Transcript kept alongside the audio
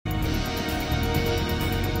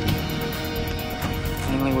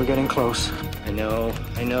Finally, we're getting close. I know.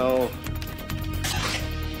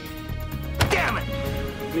 Damn it!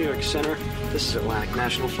 New York Center, this is Atlantic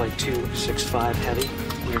National Flight 265 Heavy.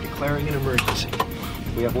 We are declaring an emergency.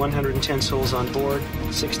 We have 110 souls on board,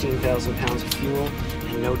 16,000 pounds of fuel,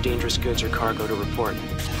 and no dangerous goods or cargo to report.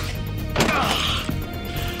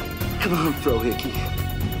 Come on, Pro Hickey.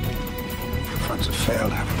 Your fronts have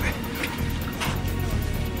failed, haven't they?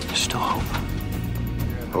 There's still hope.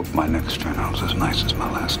 Hope my next turnout's as nice as my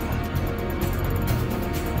last one.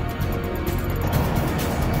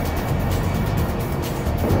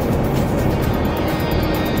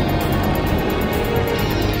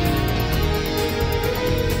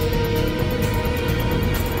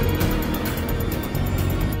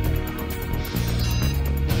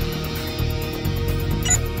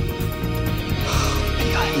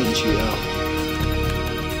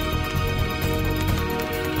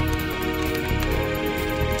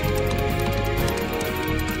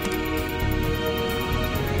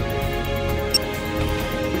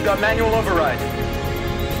 We've got manual override.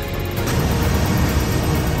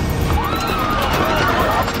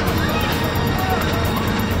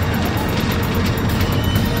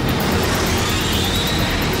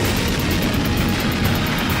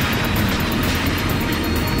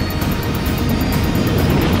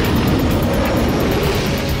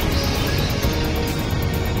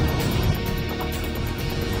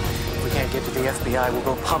 Get to the FBI, we'll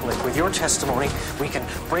go public. With your testimony, we can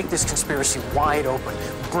break this conspiracy wide open,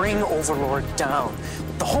 bring Overlord down.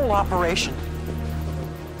 The whole operation.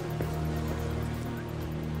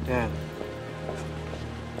 Dan,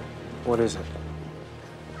 what is it?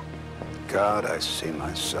 God, I see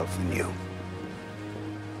myself in you.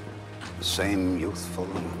 The same youthful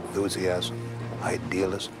enthusiasm,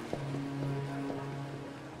 idealism.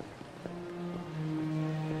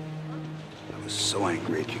 I was so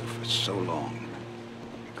angry at you for so long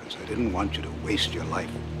because I didn't want you to waste your life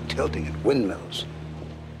tilting at windmills.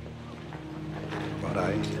 But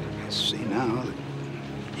I see now that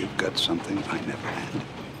you've got something I never had.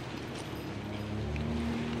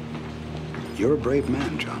 You're a brave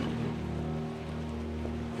man, John.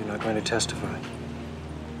 You're not going to testify.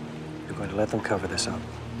 You're going to let them cover this up.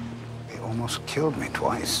 They almost killed me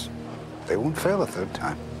twice. They won't fail a third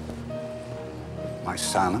time. My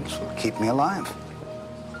silence will keep me alive.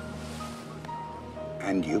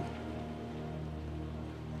 And you.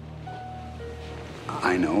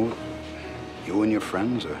 I know you and your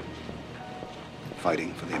friends are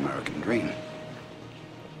fighting for the American dream.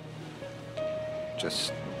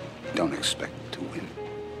 Just don't expect to win.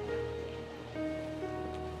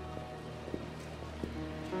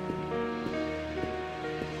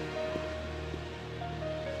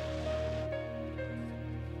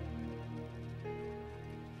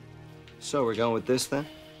 So we're going with this then?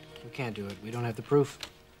 We can't do it. We don't have the proof.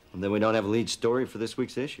 And then we don't have a lead story for this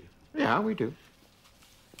week's issue. Yeah, we do.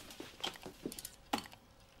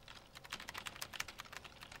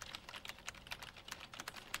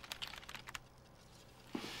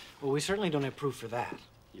 Well, we certainly don't have proof for that.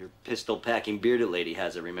 Your pistol-packing bearded lady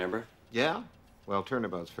has it, remember? Yeah? Well,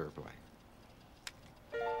 turnabout's fair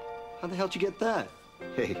play. How the hell did you get that?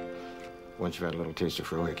 Hey, once you've had a little taste of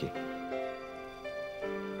Frohickey.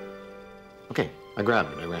 Okay, I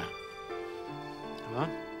grabbed it. I ran. Come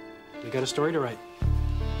on. We got a story to write.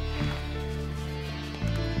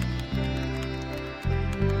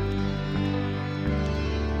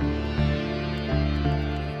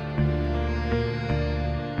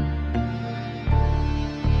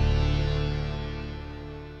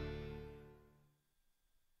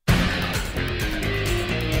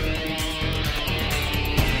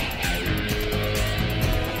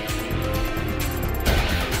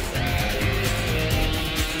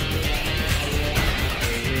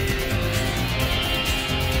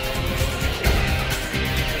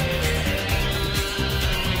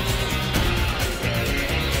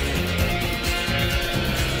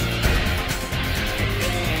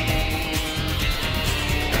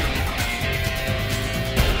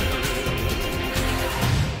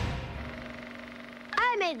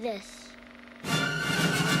 This.